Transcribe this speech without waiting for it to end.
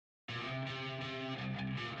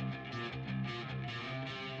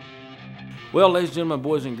Well, ladies and gentlemen,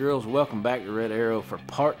 boys and girls, welcome back to Red Arrow for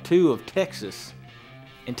part 2 of Texas.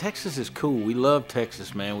 And Texas is cool. We love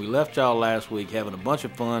Texas, man. We left y'all last week having a bunch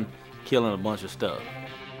of fun, killing a bunch of stuff.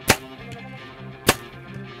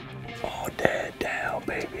 Oh, Dad down,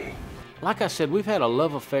 baby. Like I said, we've had a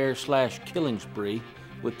love affair / killing spree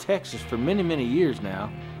with Texas for many, many years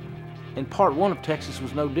now. And part 1 of Texas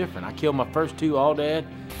was no different. I killed my first 2 aoudad.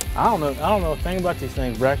 I don't know a thing about these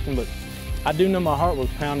things, Braxton, but I do know my heart was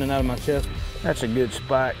pounding out of my chest. That's a good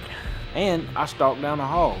spike. And I stalked down a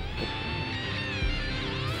hog.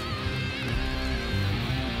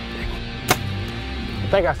 I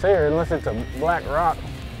think I see her, unless it's a black rock.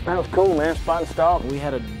 That was cool, man, spot and stalk. We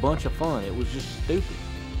had a bunch of fun. It was just stupid.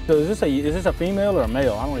 So is this a female or a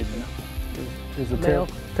male? I don't even know. It's a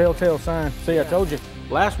telltale sign. See, I told you.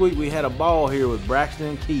 Last week we had a ball here with Braxton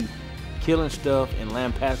and Keith killing stuff in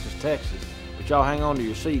Lampasas, Texas. But y'all hang on to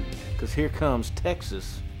your seat, because here comes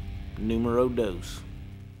Texas numero dos.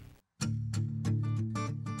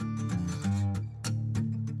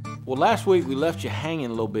 Well, last week we left you hanging a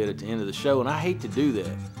little bit at the end of the show, and I hate to do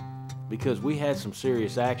that because we had some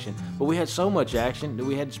serious action, but we had so much action that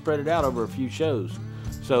we had to spread it out over a few shows.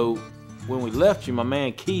 So when we left you, my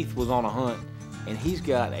man Keith was on a hunt, and he's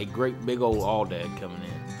got a great big old aoudad coming in.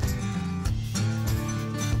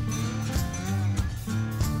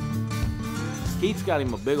 Keith's got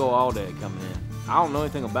him a big old aoudad coming in. I don't know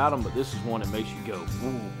anything about him, but this is one that makes you go,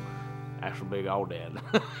 ooh, that's a big aoudad.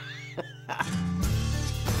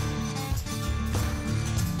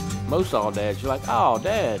 Most aoudads, you're like, oh,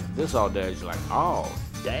 Dad. This aoudad, you're like, oh,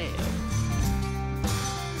 Dad.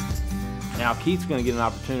 Now, Keith's going to get an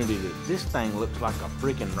opportunity to, this thing looks like a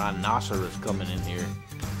freaking rhinoceros coming in here.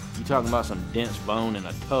 You're talking about some dense bone and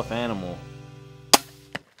a tough animal.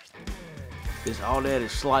 This aoudad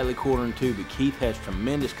is slightly quartering too, but Keith has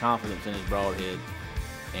tremendous confidence in his broadhead,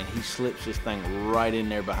 and he slips this thing right in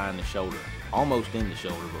there behind the shoulder. Almost in the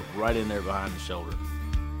shoulder, but right in there behind the shoulder.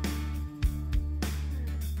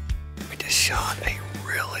 We just shot a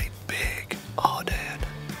really big aoudad.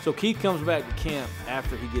 So Keith comes back to camp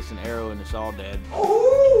after he gets an arrow in this aoudad.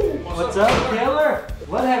 Ooh, What's up, killer?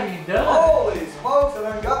 What have you done? Holy smokes, I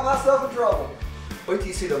done got myself in trouble. Wait till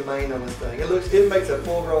you see the mane on this thing. It makes a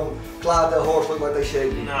full-grown Clydesdale horse look like they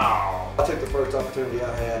shaved him. No. I took the first opportunity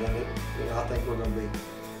I had, and I think we're gonna be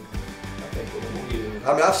good.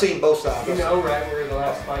 I mean, I've seen both sides. You know right where the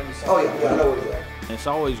last fight you saw? Oh yeah, I know where you're at. And it's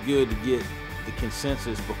always good to get the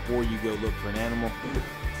consensus before you go look for an animal.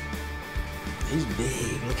 He's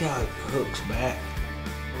big. Look how it hooks back.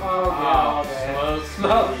 Oh, man.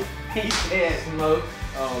 Smoke. He said smoke.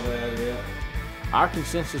 Oh, man, yeah. Our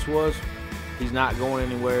consensus was he's not going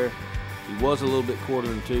anywhere. He was a little bit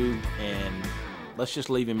quartering too, and let's just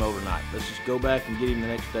leave him overnight. Let's just go back and get him the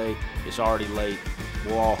next day. It's already late.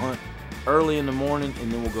 We'll all hunt early in the morning,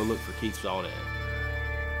 and then we'll go look for Keith's aoudad.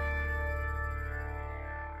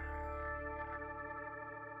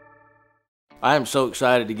 I am so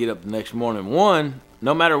excited to get up the next morning. One,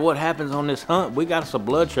 no matter what happens on this hunt, we got us a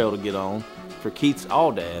blood trail to get on for Keith's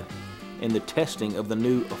aoudad and the testing of the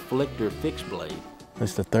new Afflictor fixed blade.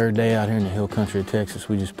 It's the 3rd day out here in the hill country of Texas.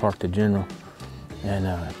 We just parked the General,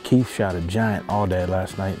 and Keith shot a giant aoudad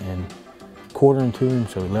last night and quartering to him,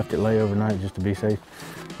 so we left it lay overnight just to be safe.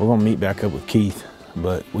 We're gonna meet back up with Keith,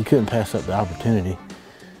 but we couldn't pass up the opportunity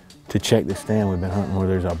to check the stand we've been hunting where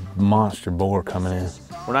there's a monster boar coming in.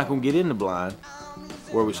 We're not gonna get in the blind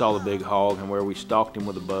where we saw the big hog and where we stalked him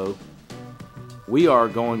with a bow. We are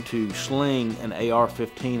going to sling an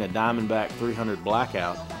AR-15, a Diamondback 300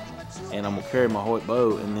 Blackout, and I'm gonna carry my Hoyt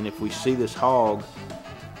bow, and then if we see this hog,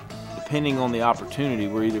 depending on the opportunity,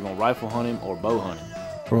 we're either gonna rifle hunt him or bow hunt him.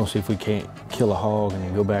 We're gonna see if we can't kill a hog and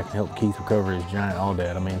then go back and help Keith recover his giant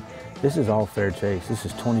aoudad. I mean, this is all fair chase. This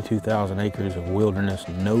is 22,000 acres of wilderness,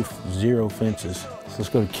 zero fences. So let's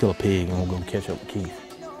go kill a pig and we'll go catch up with Keith.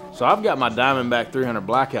 So I've got my Diamondback 300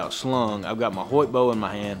 Blackout slung. I've got my Hoyt bow in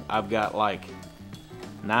my hand. I've got like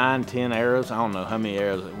 9, 10 arrows. I don't know how many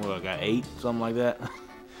arrows. Well, I got 8, something like that.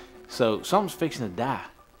 So something's fixing to die.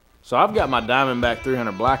 So I've got my Diamondback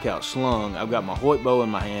 300 Blackout slung. I've got my Hoyt bow in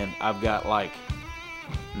my hand. I've got like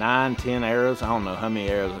 9, 10 arrows. I don't know how many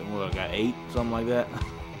arrows. Well, I got 8, something like that.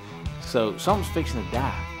 So something's fixing to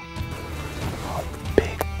die. Oh,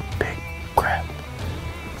 big crap.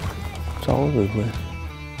 It's all over the place.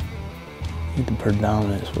 I think the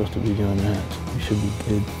predominant is supposed to be doing that, so we should be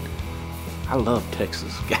good. I love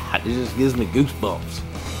Texas. God, it just gives me goosebumps.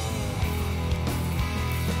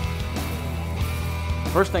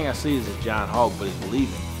 First thing I see is this giant hog, but he's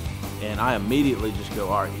leaving. And I immediately just go,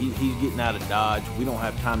 all right, he's getting out of dodge. We don't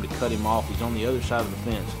have time to cut him off. He's on the other side of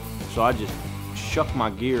the fence. So I just shuck my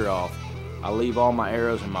gear off, I leave all my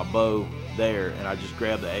arrows and my bow there, and I just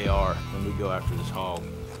grab the AR when we go after this hog.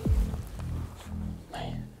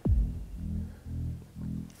 Man.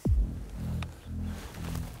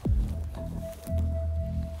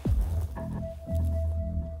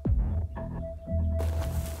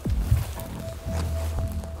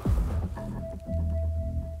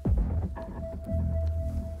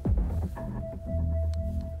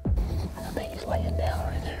 I think he's laying down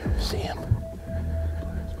right there. See him?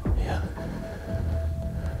 Yeah.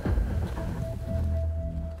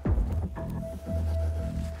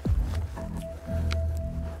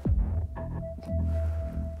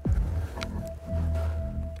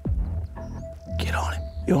 Get on him.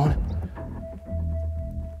 You on him?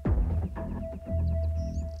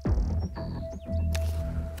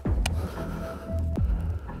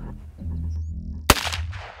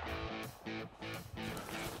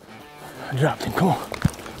 I dropped him. Come on.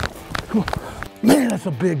 Come on. Man, that's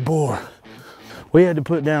a big boar. We had to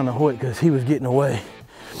put down the Hoyt because he was getting away.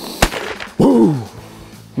 Woo!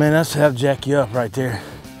 Man, that's how to jack you up right there.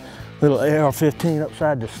 Little AR-15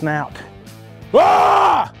 upside the snout.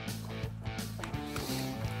 Ah!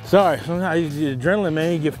 Sorry, sometimes the adrenaline,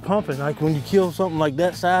 man, you get pumping. Like when you kill something like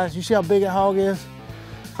that size, you see how big that hog is?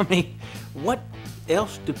 I mean, what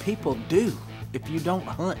else do people do if you don't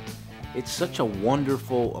hunt? It's such a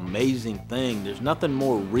wonderful, amazing thing. There's nothing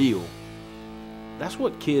more real. That's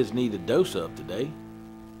what kids need a dose of today.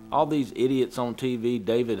 All these idiots on TV,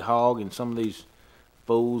 David Hogg and some of these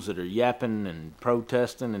fools that are yapping and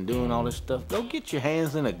protesting and doing all this stuff. Go get your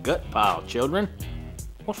hands in a gut pile, children.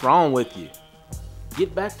 What's wrong with you?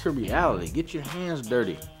 Get back to reality. Get your hands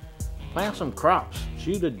dirty. Plant some crops.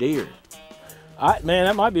 Shoot a deer. Man,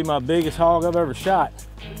 that might be my biggest hog I've ever shot.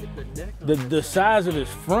 The size of his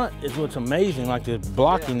front is what's amazing, like the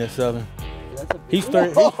blockiness of him. He's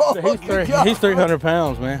 300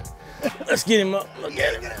 pounds, man. Let's get him up. Look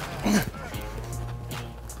at him.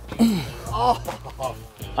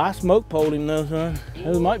 I smoke poled him though, son.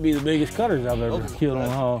 Those might be the biggest cutters I've ever killed on a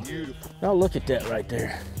hog. Now look at that right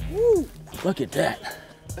there. Woo. Look at that.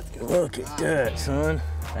 Look at that, son.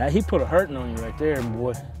 He put a hurting on you right there,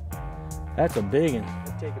 boy. That's a big one.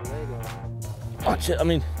 Take a leg off. I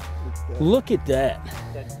mean, look at that.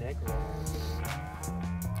 That neck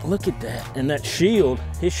roll. Look at that. And that shield,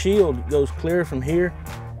 his shield goes clear from here.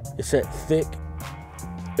 It's that thick.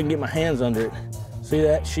 I can get my hands under it. See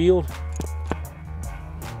that shield?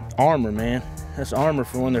 Armor, man. That's armor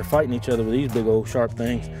for when they're fighting each other with these big old sharp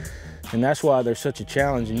things. And that's why they're such a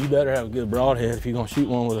challenge. And you better have a good broadhead if you're gonna shoot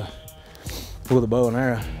one with a bow and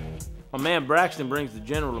arrow. My man Braxton brings the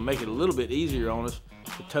General to make it a little bit easier on us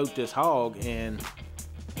to tote this hog, and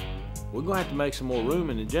we're gonna have to make some more room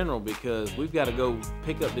in the General because we've got to go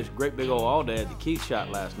pick up this great big old aoudad that Keith shot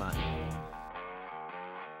last night.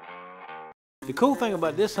 The cool thing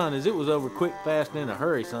about this hunt is it was over quick, fast, and in a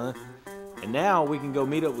hurry, son. And now we can go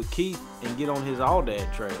meet up with Keith and get on his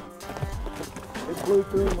aoudad trail. It blew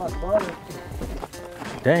through him like butter.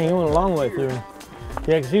 Dang, he went a long way through him.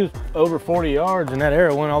 Yeah, because he was over 40 yards and that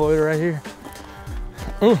arrow went all the way to right here.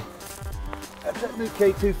 That's that new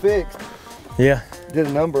K2 fixed. Yeah. Did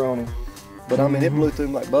a number on him. But I mean, it blew through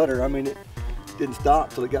him like butter. I mean, it didn't stop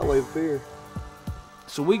till it got way up here.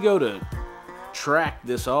 So we go to track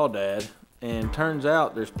this aoudad, and turns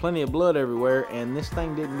out there's plenty of blood everywhere, and this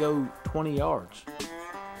thing didn't go 20 yards.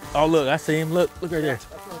 Oh, look, I see him. Look right there.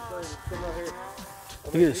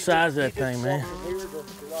 Look at the size of that thing, man.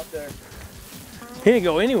 He didn't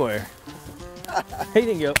go anywhere. He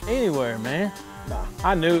didn't go anywhere, man.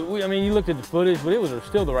 I knew. I mean, you looked at the footage, but it was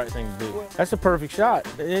still the right thing to do. That's a perfect shot.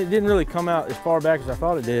 It didn't really come out as far back as I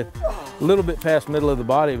thought it did. A little bit past middle of the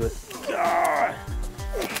body, but God,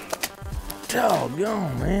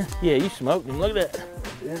 doggone, man. Yeah, you smoked him. Look at that.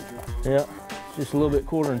 Yeah, just a little bit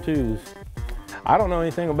quarter and twos. I don't know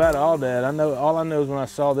anything about aoudad. All I know is when I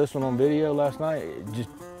saw this one on video last night,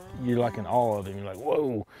 you're like in awe of him. You're like,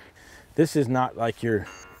 whoa. This is not like your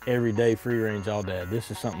everyday free range aoudad. This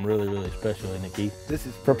is something really, really special, isn't it, Keith? This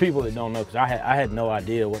is for people that don't know, because I had no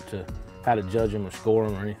idea how to judge him or score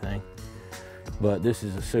him or anything. But this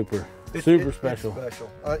is a super special. It's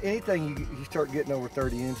special. Anything you start getting over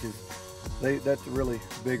 30 inches, that's a really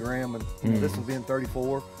big ram, and you know, this one being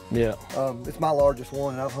 34. Yeah. It's my largest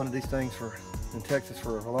one, and I've hunted these things in Texas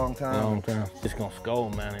for a long time. Just gonna skull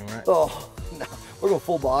mount him, right? Oh, no. We're gonna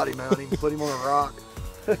full body mount him, put him on a rock.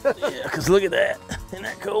 Yeah, because look at that. Isn't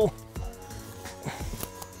that cool?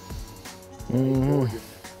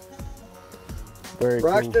 Very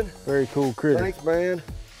Braxton, cool. Very cool critter. Thanks, man.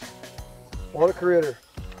 What a critter.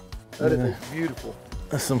 That is beautiful.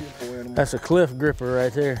 That's a cliff gripper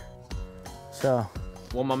right there. So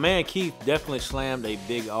Well, my man Keith definitely slammed a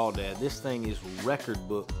big aoudad. This thing is record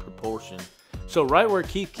book proportion. So right where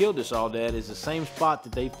Keith killed this aoudad is the same spot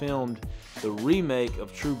that they filmed the remake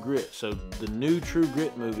of True Grit. So the new True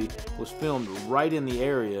Grit movie was filmed right in the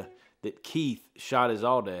area that Keith shot his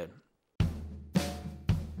aoudad.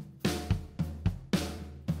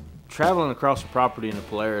 Traveling across the property in the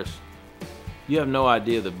Polaris, you have no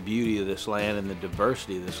idea the beauty of this land and the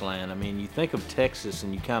diversity of this land. I mean, you think of Texas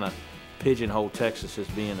and you kind of pigeonhole Texas as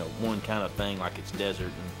being a one kind of thing, like it's desert.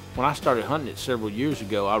 And when I started hunting it several years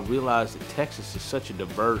ago, I realized that Texas is such a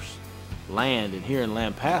diverse land, and here in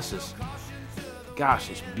Lampasas,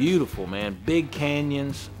 gosh, it's beautiful, man. Big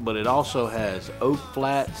canyons, but it also has oak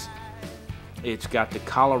flats. It's got the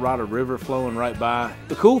Colorado River flowing right by.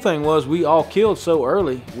 The cool thing was we all killed so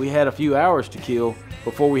early. We had a few hours to kill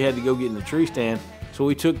before we had to go get in the tree stand. So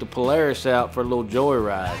we took the Polaris out for a little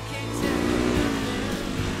joyride.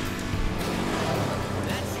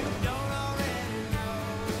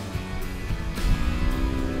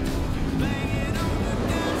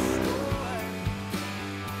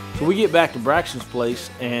 So we get back to Braxton's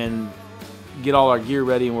place and get all our gear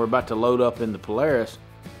ready, and we're about to load up in the Polaris.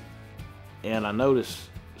 And I notice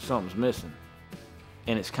something's missing,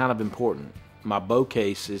 and it's kind of important. My bow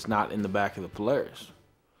case is not in the back of the Polaris.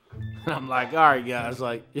 And I'm like, all right, guys,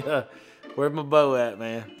 like, yeah, where's my bow at,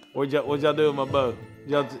 man? What'd y'all do with my bow?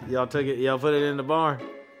 Y'all took it, y'all put it in the barn?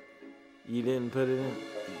 You didn't put it in?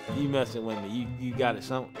 You messing with me. You got it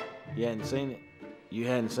something. You hadn't seen it? You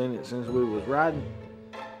hadn't seen it since we was riding?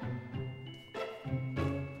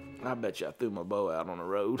 I bet you I threw my bow out on the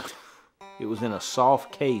road. It was in a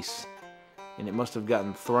soft case, and it must have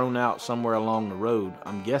gotten thrown out somewhere along the road.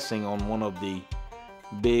 I'm guessing on one of the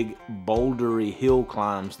big bouldery hill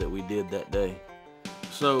climbs that we did that day.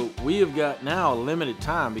 So we have got now a limited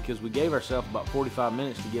time because we gave ourselves about 45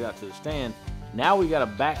 minutes to get out to the stand. Now we got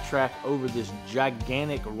to backtrack over this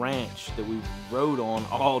gigantic ranch that we rode on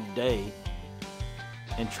all day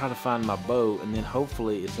and try to find my bow, and then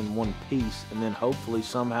hopefully it's in one piece, and then hopefully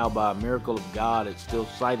somehow by a miracle of God it's still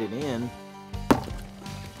sighted in.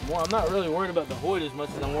 Well, I'm not really worried about the Hoyt as much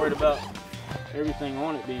as I'm worried about everything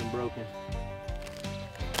on it being broken.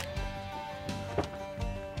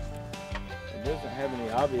 It doesn't have any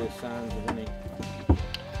obvious signs of any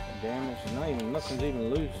damage. Nothing's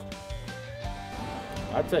even loose.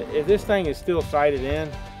 I tell you, if this thing is still sighted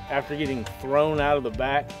in after getting thrown out of the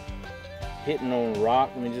back, hitting on a rock,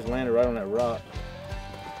 I mean, just landed right on that rock.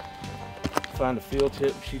 Find a field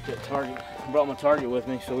tip, shoot that target. I brought my target with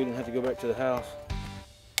me so we didn't have to go back to the house.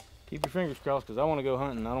 Keep your fingers crossed, because I want to go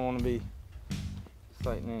hunting. I don't want to be, it's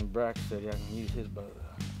like man Brax said, I can use his bow.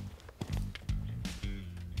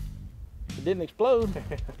 It didn't explode.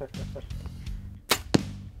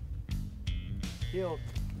 Killed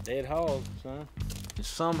dead hogs, son. And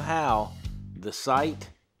somehow the sight,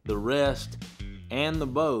 the rest, and the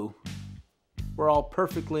bow were all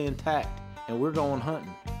perfectly intact, and we're going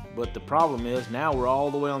hunting. But the problem is now we're all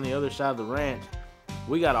the way on the other side of the ranch.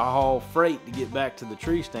 We got to haul freight to get back to the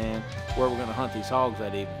tree stand where we're going to hunt these hogs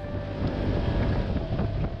that evening.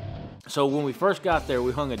 So when we first got there,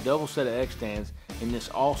 we hung a double set of X stands in this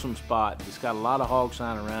awesome spot. It's got a lot of hog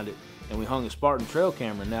sign around it, and we hung a Spartan trail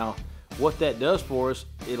camera. Now, what that does for us,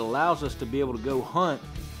 it allows us to be able to go hunt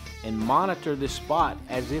and monitor this spot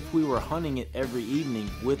as if we were hunting it every evening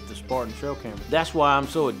with the Spartan trail camera. That's why I'm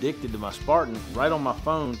so addicted to my Spartan. Right on my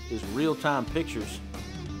phone is real-time pictures.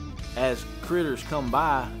 As critters come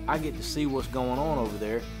by, I get to see what's going on over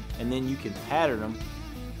there, and then you can pattern them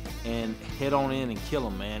and head on in and kill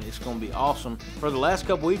them, man. It's gonna be awesome. For the last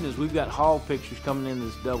couple evenings, we've got hog pictures coming in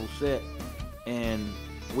this double set, and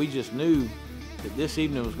we just knew that this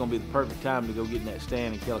evening was gonna be the perfect time to go get in that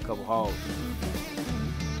stand and kill a couple hogs.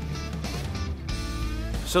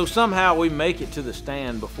 So somehow we make it to the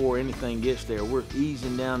stand before anything gets there. We're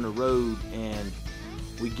easing down the road, and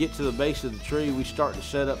we get to the base of the tree. We start to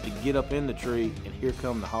set up to get up in the tree, and here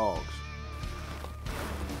come the hogs.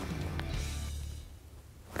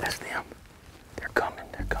 That's them. They're coming.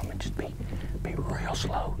 They're coming. Just be real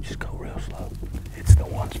slow. Just go real slow. It's the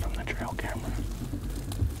ones from the trail camera.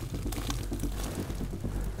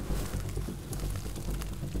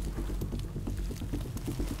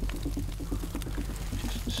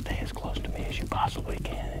 Just stay as close to me as you possibly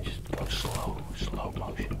can and just go slow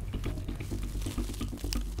motion.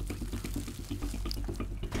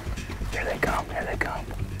 Here they come. Here they come.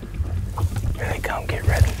 Here they come. Get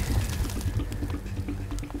ready.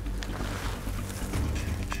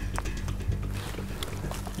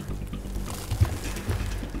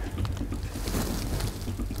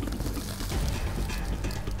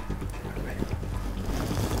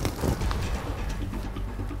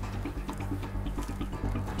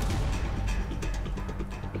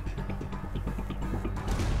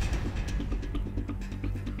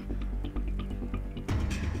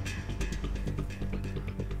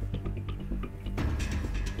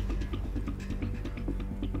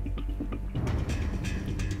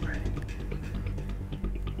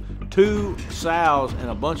 2 sows and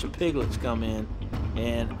a bunch of piglets come in,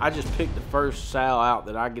 and I just picked the first sow out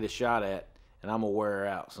that I get a shot at, and I'm gonna wear her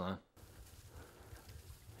out, son.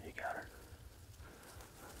 You got her.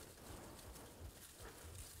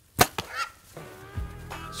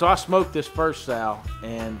 So I smoke this first sow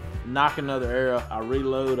and knock another arrow. I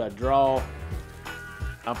reload, I draw.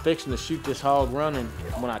 I'm fixing to shoot this hog running.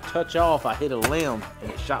 When I touch off, I hit a limb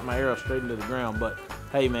and it shot my arrow straight into the ground. But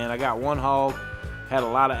hey man, I got 1 hog, had a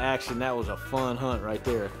lot of action. That was a fun hunt right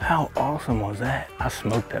there. How awesome was that? I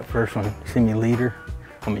smoked that first one. You see me lead her?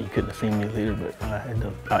 I mean, you couldn't have seen me lead her, but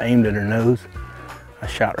I aimed at her nose. I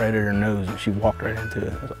shot right at her nose and she walked right into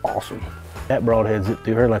it. It was awesome. That broadhead zipped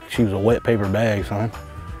through her like she was a wet paper bag, son.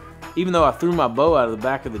 Even though I threw my bow out of the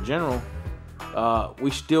back of the General, we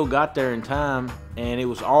still got there in time, and it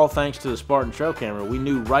was all thanks to the Spartan trail camera. We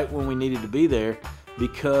knew right when we needed to be there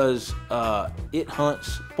because it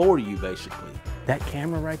hunts for you, basically. That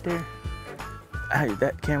camera right there,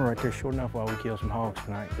 that camera right there sure enough while we killed some hogs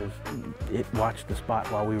tonight, because it watched the spot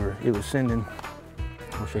while it was sending.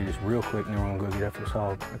 I'll show you this real quick and then we're gonna go get after this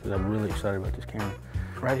hog because I'm really excited about this camera.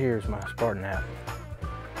 Right here is my Spartan app.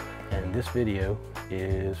 And this video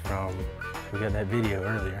is from, we got that video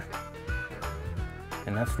earlier.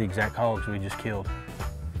 And that's the exact hogs we just killed.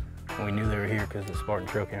 And we knew they were here because of the Spartan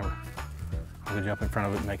trail camera. I'm gonna jump in front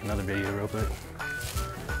of it and make another video real quick.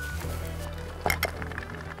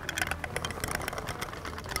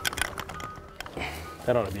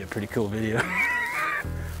 That ought to be a pretty cool video.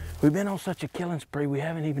 We've been on such a killing spree, we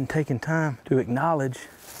haven't even taken time to acknowledge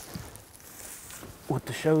what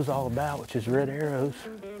the show's all about, which is red arrows.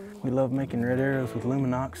 We love making red arrows with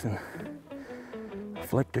Luminox and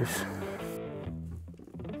flictors.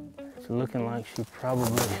 It's looking like she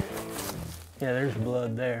probably, yeah, there's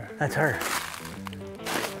blood there. That's her.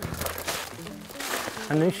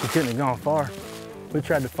 I knew she couldn't have gone far. We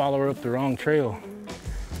tried to follow her up the wrong trail.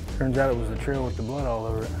 Turns out it was the trail with the blood all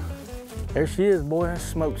over it. There she is, boy, that's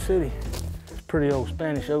Smoke City. It's a pretty old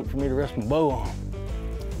Spanish oak for me to rest my bow on.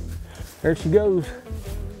 There she goes.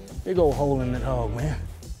 Big old hole in that hog, man.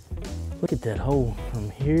 Look at that hole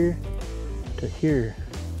from here to here.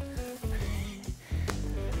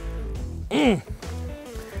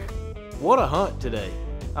 What a hunt today.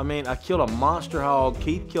 I mean, I killed a monster hog.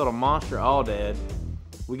 Keith killed a monster aoudad.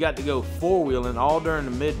 We got to go 4-wheeling all during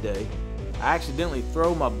the midday. I accidentally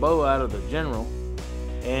throw my bow out of the General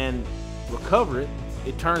and recover it.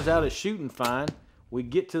 It turns out it's shooting fine. We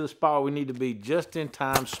get to the spot we need to be just in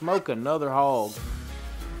time, smoke another hog.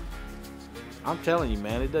 I'm telling you,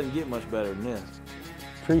 man, it doesn't get much better than this.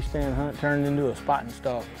 Tree stand hunt turned into a spot and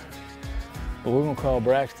stalk. But we're gonna call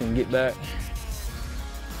Braxton and get back.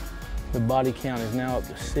 The body count is now up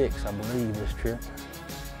to 6, I believe, this trip.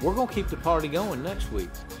 We're gonna keep the party going next week.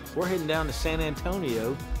 We're heading down to San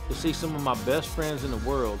Antonio to see some of my best friends in the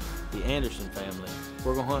world, the Anderson family.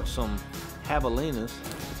 We're gonna hunt some javelinas.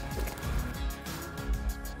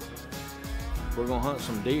 We're gonna hunt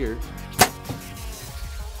some deer.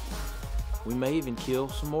 We may even kill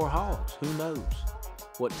some more hogs. Who knows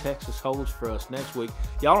what Texas holds for us next week.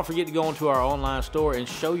 Y'all don't forget to go into our online store and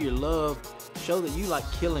show your love. Show that you like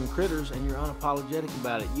killing critters and you're unapologetic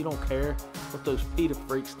about it. You don't care what those PETA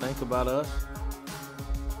freaks think about us.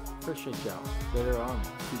 Appreciate y'all. Better on.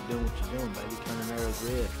 Keep doing what you're doing, baby. Turning arrows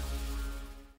red.